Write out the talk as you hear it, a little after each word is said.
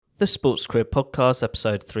The Sports Career Podcast,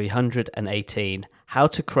 episode 318, How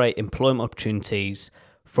to Create Employment Opportunities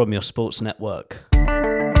from Your Sports Network.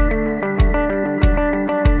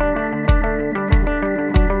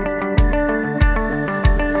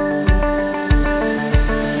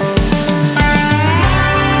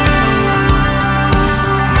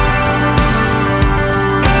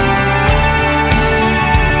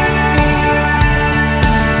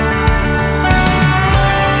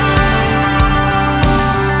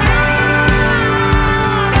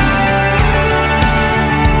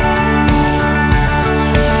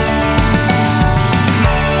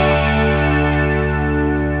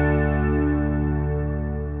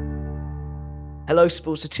 Hello,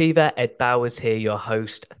 Sports Achiever. Ed Bowers here, your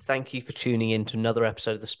host. Thank you for tuning in to another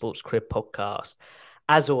episode of the Sports Career Podcast.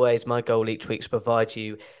 As always, my goal each week is to provide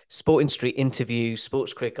you sport industry interviews,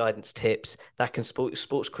 sports career guidance tips that can support your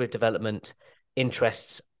sports career development,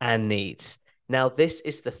 interests, and needs. Now, this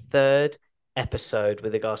is the third episode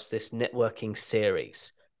with regards to this networking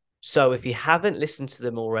series. So if you haven't listened to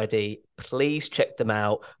them already, please check them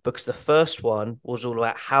out, because the first one was all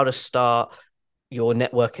about how to start your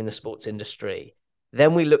network in the sports industry.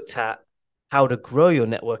 Then we looked at how to grow your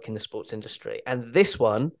network in the sports industry. And this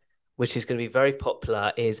one, which is going to be very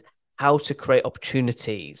popular, is how to create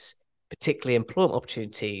opportunities, particularly employment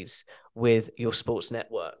opportunities with your sports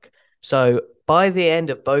network. So by the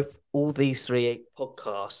end of all these three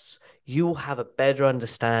podcasts, you will have a better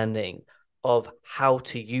understanding of how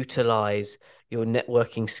to utilize your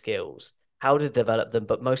networking skills, how to develop them,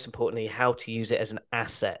 but most importantly, how to use it as an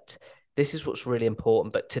asset. This is what's really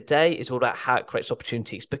important. But today is all about how it creates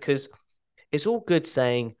opportunities, because it's all good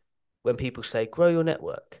saying, when people say grow your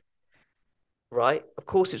network, right? Of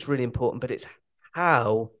course, it's really important, but it's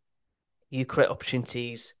how you create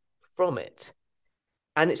opportunities from it.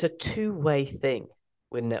 And it's a two-way thing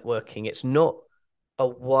with networking. It's not a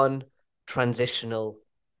one transitional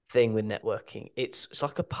thing with networking. It's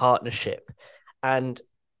like a partnership. And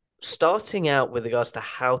starting out with regards to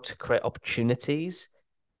how to create opportunities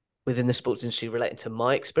within the sports industry relating to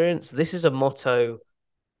my experience, this is a motto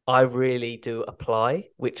I really do apply,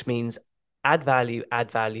 which means add value,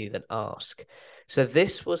 then ask. So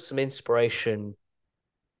this was some inspiration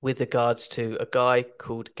with regards to a guy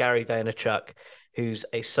called Gary Vaynerchuk, who's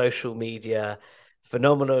a social media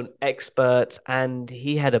phenomenon expert, and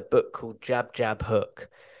he had a book called Jab, Jab, Hook.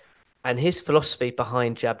 And his philosophy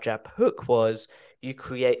behind Jab, Jab, Hook was you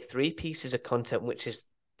create three pieces of content, which is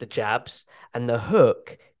the jabs, and the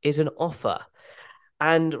hook is an offer.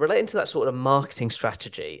 And relating to that sort of marketing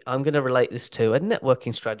strategy, I'm going to relate this to a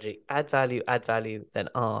networking strategy: add value, then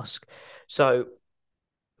ask. So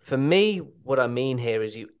for me, what I mean here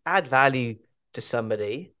is you add value to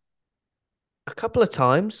somebody a couple of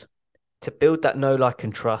times to build that know, like,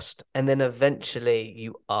 and trust, and then eventually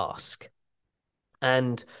you ask.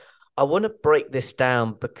 And I want to break this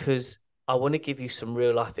down because I want to give you some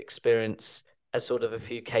real life experience as sort of a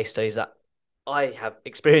few case studies that I have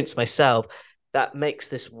experienced myself that makes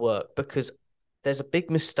this work. Because there's a big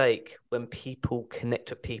mistake when people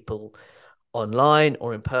connect with people online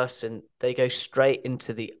or in person. They go straight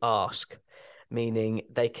into the ask, meaning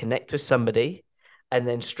they connect with somebody and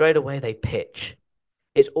then straight away they pitch.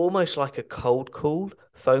 It's almost like a cold call,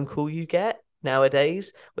 phone call you get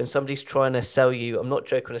nowadays when somebody's trying to sell you. I'm not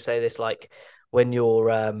joking when I say this, like when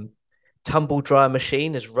your tumble dryer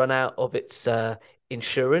machine has run out of its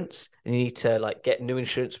insurance and you need to like get new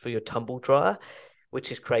insurance for your tumble dryer,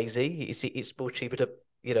 which is crazy. You see, it's more cheaper to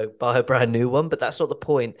buy a brand new one, but that's not the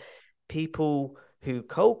point. People who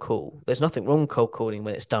cold call, there's nothing wrong with cold calling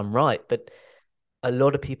when it's done right, but a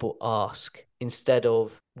lot of people ask instead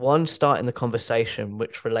of starting the conversation,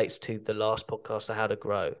 which relates to the last podcast of how to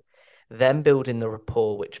grow, then building the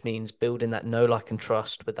rapport, which means building that know, like, and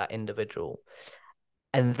trust with that individual.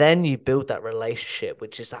 And then you build that relationship,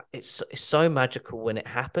 which is that it's so magical when it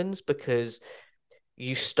happens, because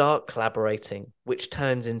you start collaborating, which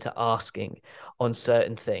turns into asking on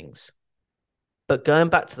certain things. But going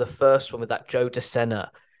back to the first one with that Joe DeSena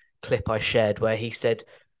clip I shared, where he said,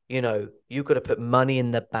 you've got to put money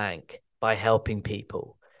in the bank by helping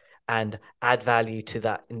people and add value to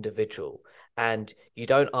that individual. And you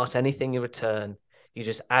don't ask anything in return. You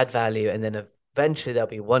just add value, and then eventually there'll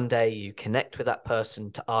be one day you connect with that person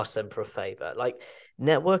to ask them for a favor. Like,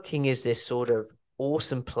 networking is this sort of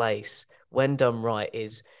awesome place when done right,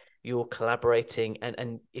 is you're collaborating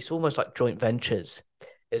and it's almost like joint ventures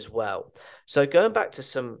as well. So going back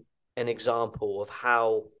to an example of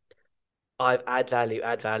how I've add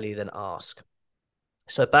value, then ask.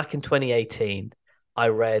 So back in 2018, I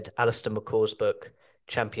read Alistair McCaw's book,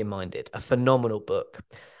 Champion Minded, a phenomenal book.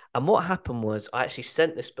 And what happened was I actually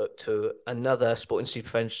sent this book to another sport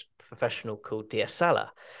industry professional called DS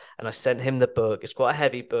Salah. And I sent him the book. It's quite a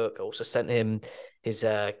heavy book. I also sent him his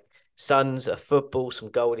sons a football, some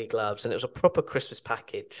Goldie gloves, and it was a proper Christmas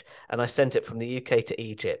package. And I sent it from the UK to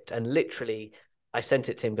Egypt. And literally, I sent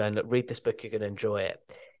it to him going, look, read this book. You're going to enjoy it.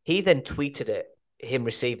 He then tweeted it, him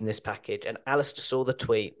receiving this package. And Alistair saw the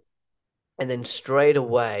tweet. And then straight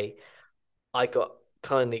away, I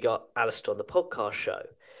kindly got Alistair on the podcast show.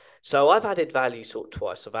 So I've added value sort of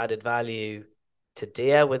twice. I've added value to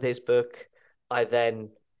Dia with his book.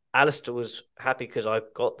 Alistair was happy because I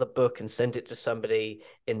got the book and sent it to somebody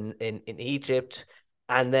in Egypt.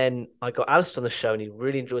 And then I got Alistair on the show and he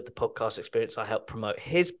really enjoyed the podcast experience. I helped promote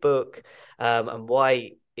his book and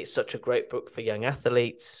why it's such a great book for young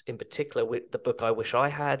athletes, in particular with the book I wish I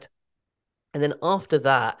had. And then after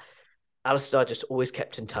that, Alistair and I just always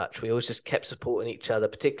kept in touch. We always just kept supporting each other,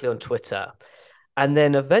 particularly on Twitter. And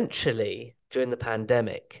then eventually, during the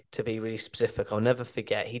pandemic, to be really specific, I'll never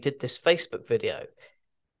forget, he did this Facebook video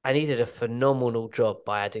and he did a phenomenal job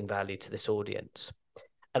by adding value to this audience.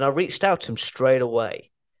 And I reached out to him straight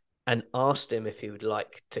away and asked him if he would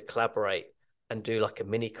like to collaborate and do like a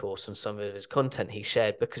mini course on some of his content he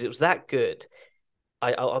shared because it was that good.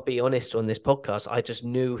 I'll be honest on this podcast, I just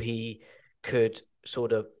knew he could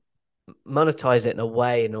sort of monetize it in a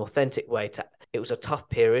way, an authentic way. It was a tough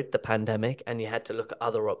period, the pandemic, and you had to look at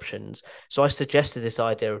other options. So I suggested this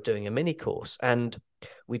idea of doing a mini course, and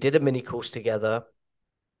we did a mini course together,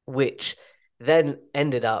 which then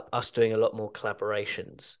ended up us doing a lot more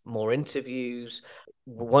collaborations, more interviews.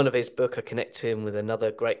 One of his book, I connected him with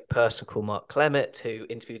another great person called Mark Clement, who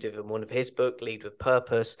interviewed him in one of his book, Lead with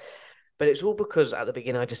Purpose. But it's all because at the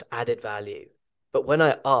beginning I just added value. But when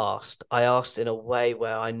I asked in a way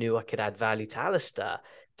where I knew I could add value to Alistair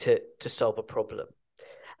to solve a problem.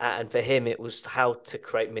 And for him, it was how to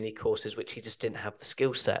create mini courses, which he just didn't have the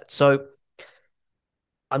skill set. So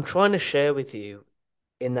I'm trying to share with you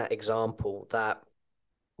in that example that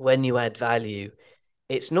when you add value,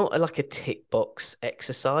 it's not like a tick box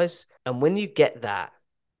exercise. And when you get that,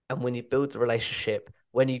 and when you build the relationship,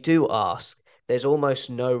 when you do ask, there's almost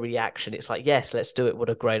no reaction. It's like, yes, let's do it. What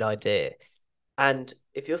a great idea. And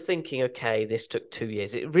if you're thinking, okay, this took 2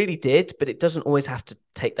 years, it really did, but it doesn't always have to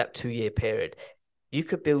take that 2 year period. You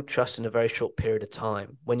could build trust in a very short period of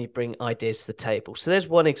time when you bring ideas to the table. So there's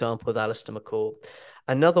one example with Alistair McCall.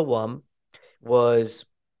 Another one was,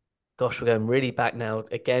 gosh, we're going really back now.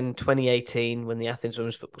 Again, 2018, when the Athens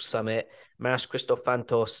Women's Football Summit, Maras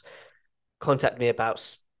Christofantos contacted me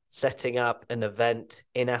about setting up an event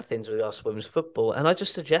in Athens with us women's football. And I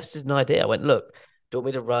just suggested an idea. I went, look, do you want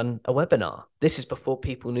me to run a webinar? This is before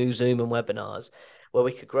people knew Zoom and webinars, where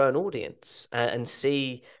we could grow an audience and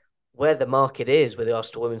see where the market is with regards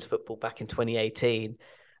to women's football back in 2018.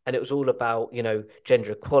 And it was all about,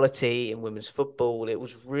 gender equality in women's football. It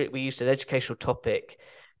was we used an educational topic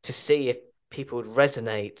to see if people would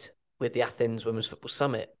resonate with the Athens Women's Football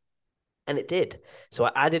Summit. And it did. So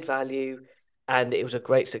I added value and it was a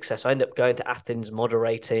great success. I ended up going to Athens,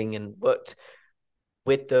 moderating and worked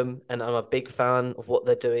with them. And I'm a big fan of what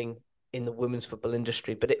they're doing in the women's football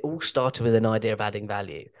industry. But it all started with an idea of adding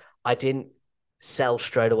value. I didn't sell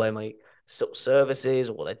straight away my sort of services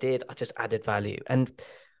or what I did. I just added value. And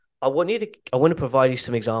I want to provide you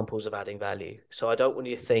some examples of adding value. So I don't want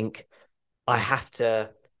you to think I have to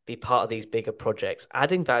be part of these bigger projects.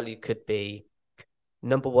 Adding value could be,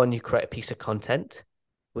 number one, you create a piece of content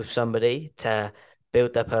with somebody to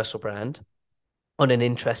build their personal brand on an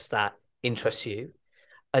interest that interests you.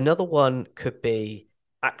 Another one could be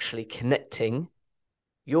actually connecting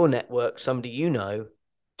your network, somebody you know,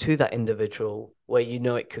 to that individual where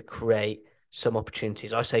it could create some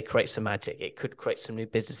opportunities. I say create some magic. It could create some new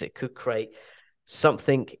business. It could create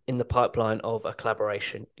something in the pipeline of a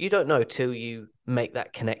collaboration. You don't know till you make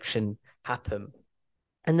that connection happen.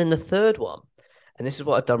 And then the third one, and this is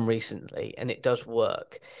what I've done recently, and it does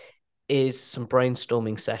work, is some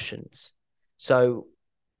brainstorming sessions. So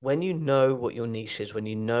when you know what your niche is, when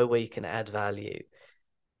you know where you can add value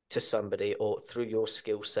to somebody or through your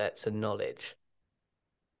skill sets and knowledge,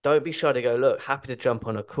 don't be shy to go, look, happy to jump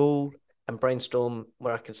on a call and brainstorm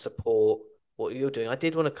where I can support what you're doing. I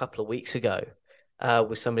did one a couple of weeks ago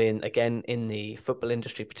with somebody in the football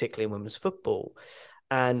industry, particularly in women's football.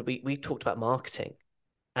 And we talked about marketing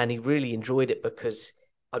and he really enjoyed it because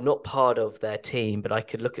I'm not part of their team, but I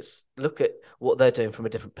could look at what they're doing from a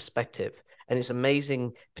different perspective. And it's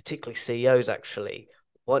amazing, particularly CEOs actually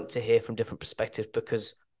want to hear from different perspectives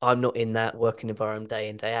because I'm not in that working environment day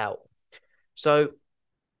in, day out. So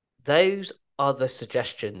those are the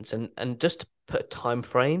suggestions. And just to put a time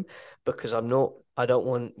frame, because I'm not I don't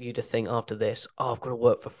want you to think after this, oh, I've got to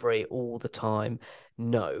work for free all the time.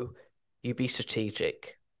 No, you be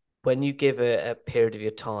strategic. When you give a period of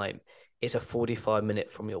your time, it's a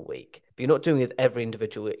 45-minute from your week. But you're not doing it with every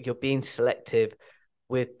individual. You're being selective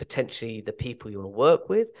with potentially the people you want to work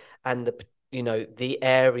with and the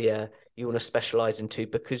area you want to specialize into,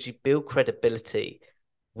 because you build credibility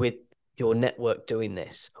with your network doing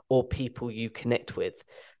this or people you connect with.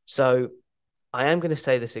 So I am going to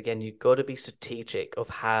say this again, you've got to be strategic of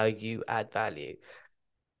how you add value.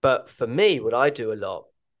 But for me, what I do a lot,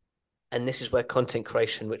 and this is where content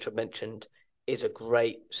creation, which I mentioned, is a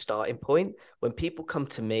great starting point. When people come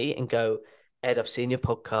to me and go, Ed, I've seen your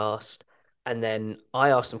podcast, and then I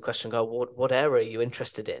ask them a question, go, what area are you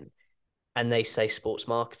interested in? And they say sports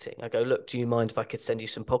marketing. I go, look, do you mind if I could send you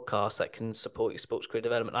some podcasts that can support your sports career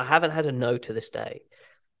development? I haven't had a no to this day.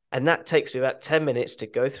 And that takes me about 10 minutes to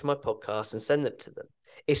go through my podcast and send them to them.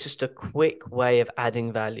 It's just a quick way of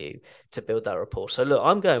adding value to build that rapport. So look,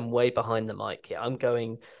 I'm going way behind the mic here. I'm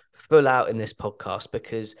going full out in this podcast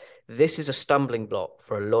because this is a stumbling block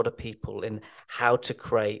for a lot of people in how to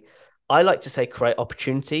create, I like to say create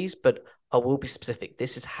opportunities, but I will be specific.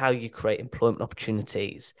 This is how you create employment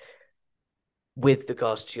opportunities with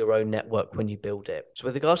regards to your own network when you build it. So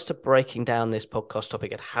with regards to breaking down this podcast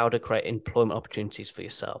topic and how to create employment opportunities for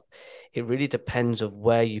yourself, it really depends of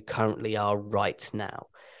where you currently are right now.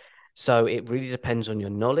 So it really depends on your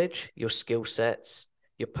knowledge, your skill sets,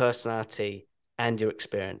 your personality, and your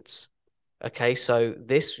experience. Okay, so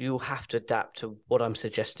this you'll have to adapt to what I'm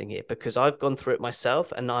suggesting here, because I've gone through it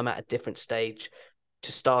myself and I'm at a different stage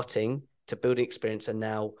to starting to building experience and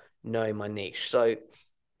now knowing my niche. So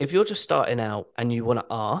if you're just starting out and you want to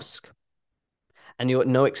ask and you've got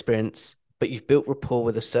no experience, but you've built rapport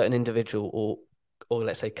with a certain individual or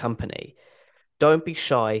let's say company, don't be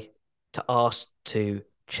shy to ask to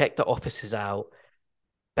check the offices out,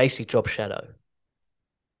 basically job shadow.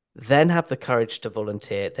 Then have the courage to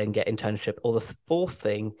volunteer, then get internship. Or the fourth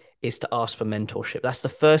thing is to ask for mentorship. That's the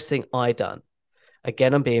first thing I done.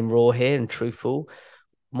 Again, I'm being raw here and truthful.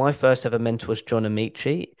 My first ever mentor was John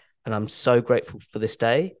Amici, and I'm so grateful for this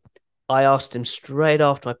day. I asked him straight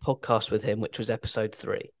after my podcast with him, which was episode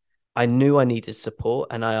 3. I knew I needed support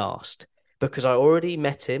and I asked because I already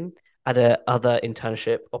met him at a other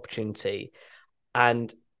internship opportunity.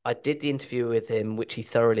 And I did the interview with him, which he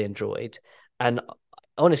thoroughly enjoyed. And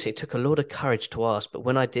honestly, it took a lot of courage to ask. But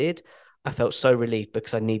when I did, I felt so relieved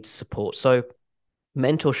because I needed support. So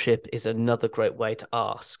mentorship is another great way to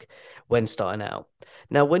ask when starting out.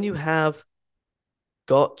 Now, when you have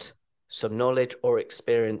got some knowledge or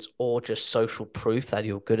experience or just social proof that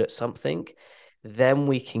you're good at something, then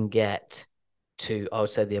we can get to, I would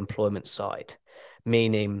say, the employment side,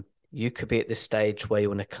 meaning you could be at this stage where you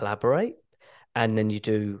want to collaborate and then you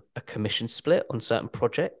do a commission split on certain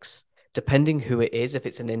projects, depending who it is, if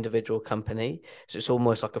it's an individual company. So it's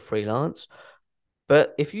almost like a freelance.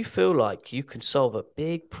 But if you feel like you can solve a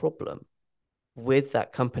big problem with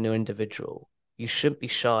that company or individual, you shouldn't be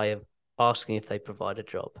shy of asking if they provide a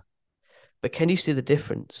job. But can you see the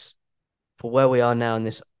difference for where we are now in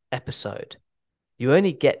this episode? You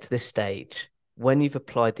only get to this stage when you've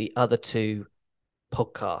applied the other 2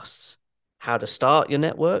 podcasts, how to start your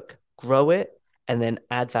network, grow it, and then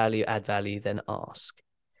add value, then ask.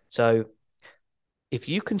 So if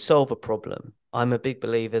you can solve a problem, I'm a big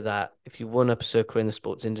believer that if you want to pursue a career in the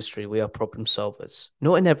sports industry, we are problem solvers.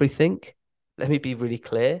 Not in everything. Let me be really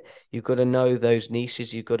clear. You've got to know those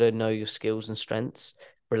niches. You've got to know your skills and strengths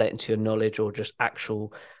relating to your knowledge or just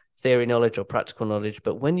actual theory knowledge or practical knowledge.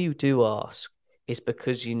 But when you do ask, it's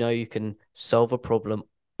because you know you can solve a problem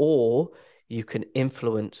or you can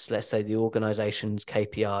influence, let's say, the organization's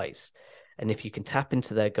KPIs. And if you can tap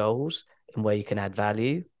into their goals and where you can add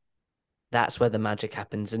value, that's where the magic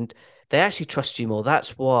happens. And they actually trust you more.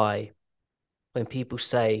 That's why when people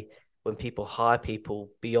hire people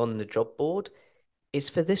beyond the job board, it's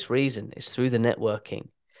for this reason. It's through the networking.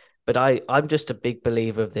 But I'm just a big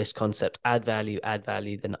believer of this concept, add value,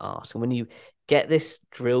 then ask. And when you get this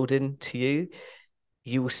drilled into you,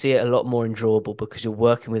 you will see it a lot more enjoyable because you're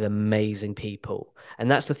working with amazing people. And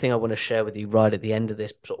that's the thing I want to share with you right at the end of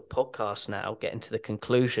this sort of podcast now, getting to the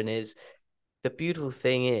conclusion is the beautiful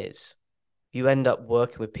thing is you end up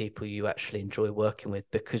working with people you actually enjoy working with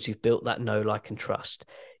because you've built that know, like, and trust.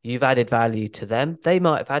 You've added value to them. They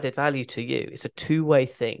might have added value to you. It's a two-way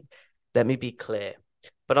thing. Let me be clear.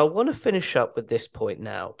 But I want to finish up with this point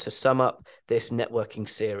now to sum up this networking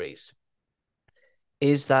series.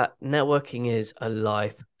 Is that networking is a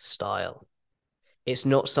lifestyle. It's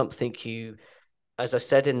not something as I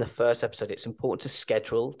said in the first episode, it's important to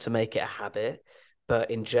schedule to make it a habit. But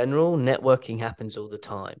in general, networking happens all the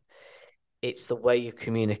time. It's the way you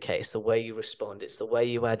communicate, it's the way you respond, it's the way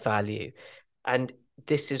you add value. And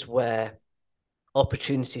this is where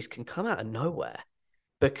opportunities can come out of nowhere,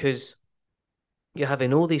 because you're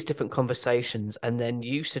having all these different conversations and then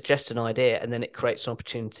you suggest an idea and then it creates an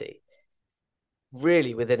opportunity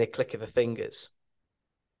really within a click of a fingers.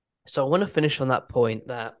 So I want to finish on that point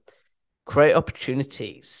that create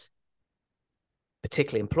opportunities,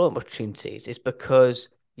 particularly employment opportunities, is because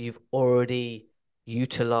you've already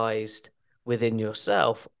utilized within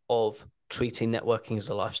yourself of treating networking as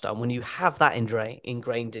a lifestyle. When you have that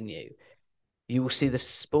ingrained in you, you will see the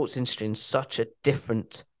sports industry in such a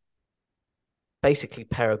different, basically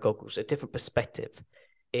pair of goggles, a different perspective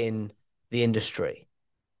in the industry.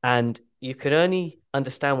 And you can only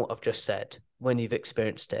understand what I've just said when you've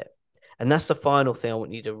experienced it. And that's the final thing I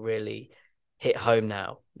want you to really hit home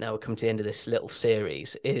now. Now we're coming to the end of this little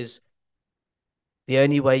series, is the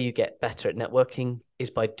only way you get better at networking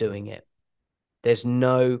is by doing it. There's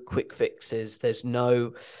no quick fixes.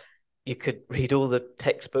 You could read all the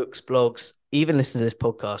textbooks, blogs, even listen to this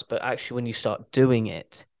podcast, but actually when you start doing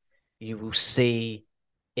it, you will see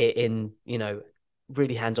it in,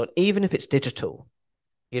 really hands-on, even if it's digital.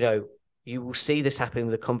 You will see this happening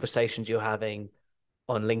with the conversations you're having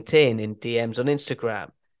on LinkedIn, in DMs on Instagram,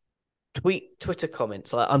 Twitter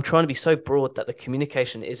comments. Like, I'm trying to be so broad that the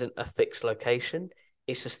communication isn't a fixed location.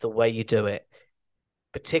 It's just the way you do it,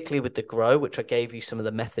 particularly with the Grow, which I gave you some of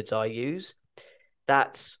the methods I use.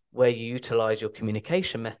 That's where you utilize your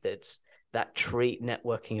communication methods that treat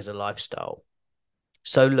networking as a lifestyle.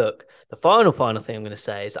 So look, the final thing I'm going to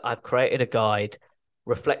say is that I've created a guide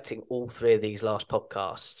reflecting all three of these last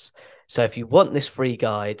podcasts. So if you want this free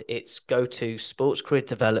guide, it's go to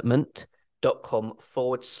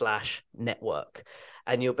sportscareerdevelopment.com/network.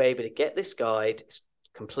 And you'll be able to get this guide. It's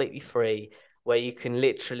completely free, where you can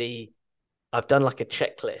literally, I've done like a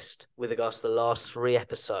checklist with regards to the last 3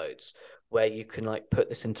 episodes where you can like put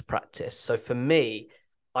this into practice. So for me,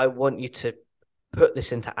 I want you to put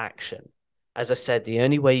this into action. As I said, the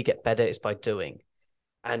only way you get better is by doing.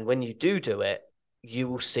 And when you do it, you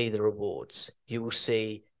will see the rewards. You will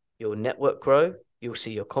see your network grow. You will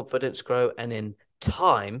see your confidence grow. And in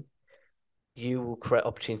time, you will create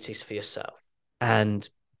opportunities for yourself. And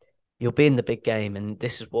you'll be in the big game. And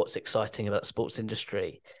this is what's exciting about the sports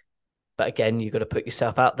industry. But again, you've got to put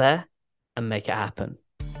yourself out there and make it happen.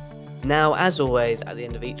 Now, as always, at the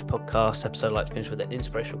end of each podcast episode, I like to finish with an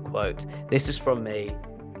inspirational quote. This is from me.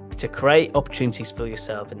 To create opportunities for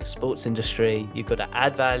yourself in the sports industry, you've got to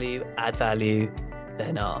add value,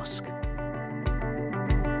 then ask.